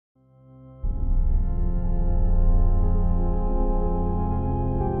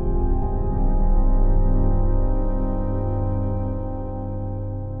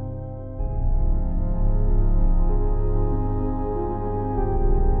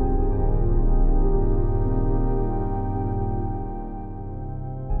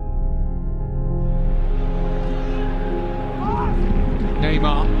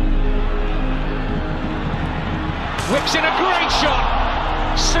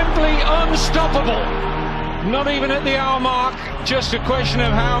simply unstoppable. Not even at the hour mark, just a question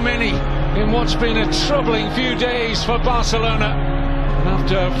of how many in what's been a troubling few days for Barcelona. And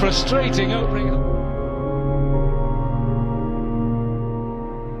after a frustrating opening.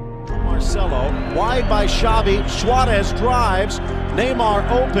 Marcelo, wide by Xavi, Suarez drives, Neymar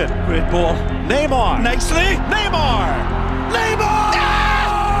open. Great ball. Neymar! Nicely! Neymar! Neymar!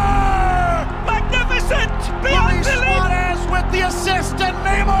 Ah! Magnificent! Beyond belief! Suarez with the assist and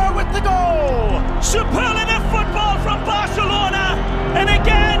Neymar with the goal! Superlative football from Barcelona! And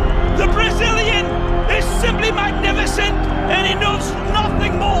again, the Brazilian is simply magnificent and he knows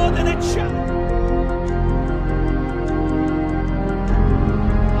nothing more than a challenge.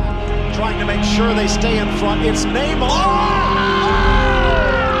 Trying to make sure they stay in front. It's Neymar.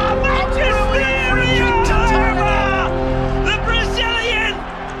 The Brazilian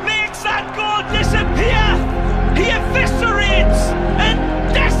makes that goal disappear. He eviscerates and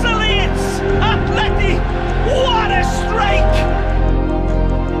desolates Atleti. What a strike!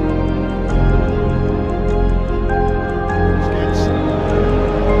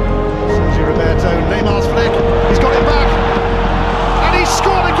 Sergio Roberto, Neymar's flick. He's got it back. And he's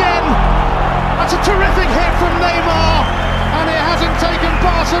scored again. That's a terrific hit from Neymar, and it hasn't taken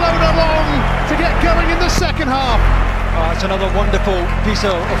Barcelona long to get going in the second half. Oh, it's another wonderful piece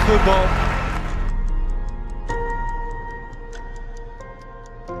of football.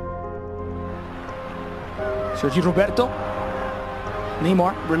 Sergio Roberto.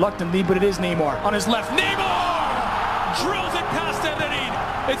 Neymar, reluctantly, but it is Neymar. On his left, Neymar drills it past Ederin.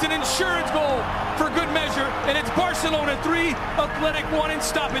 It's an insurance goal for good measure, and it's Barcelona 3, Athletic 1 in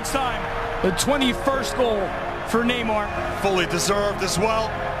stoppage time. the 21st goal for Neymar. Fully deserved as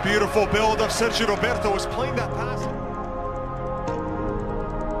well. Beautiful build of Sergio Roberto was playing that pass.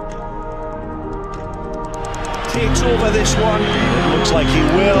 Takes over this one. Looks like he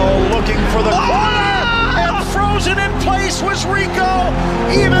will. Looking for the corner. And frozen in place was Rico.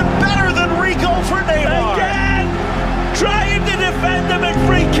 Even better than Rico for Neymar. Again, trying to defend him in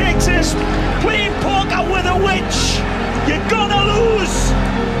free kicks is playing poker with a witch. You're gonna lose.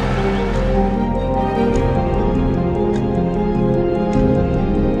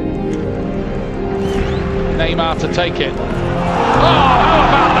 Neymar to take it. Oh, how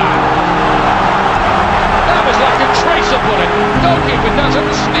about that? That was like a tracer bullet. Goalkeeper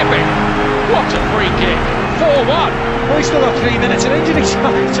doesn't snip it. What a free kick. 4-1. Well, he's still got 3 minutes of injury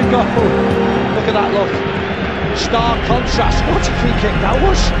time to go. Look at that look. Stark contrast. What a free kick that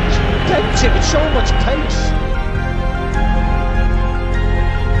was. Dented with so much pace.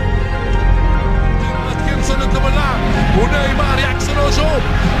 Atkinson into the lap. Neymar jackson och så.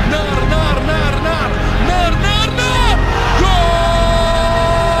 Nar. Goal! Nar.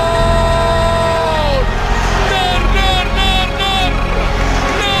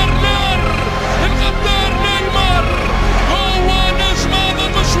 الغدار نيمار هو نجم هذا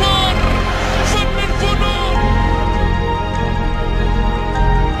المشوار فن الفنون.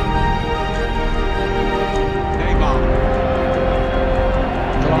 Neymar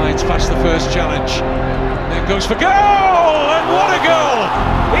glides past the first challenge, then goes for goal, and what a goal!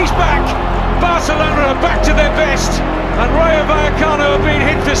 He's back. Barcelona are back to their best, and Rayo Vallecano have been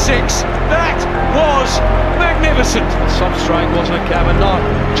hit for 6. That was magnificent. Some strike, wasn't it, Kevin? No.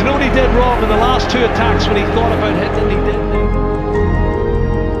 Do you know what he did wrong in the last 2 attacks when he thought about hitting? He didn't.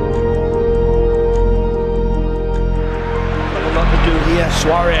 What to do here?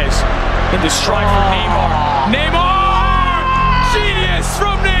 Suarez into strike from Neymar. Neymar! Genius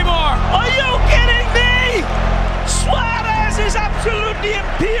from Neymar! Are you kidding me? Suarez is absolutely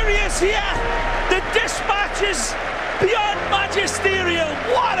imperious here. The dispatch is beyond magisterial.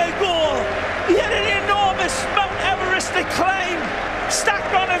 What a goal! He had an enormous Mount Everest to climb,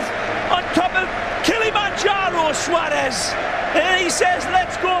 stacked on top of Kilimanjaro, Suarez. And he says,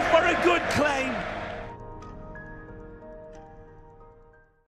 let's go for a good climb.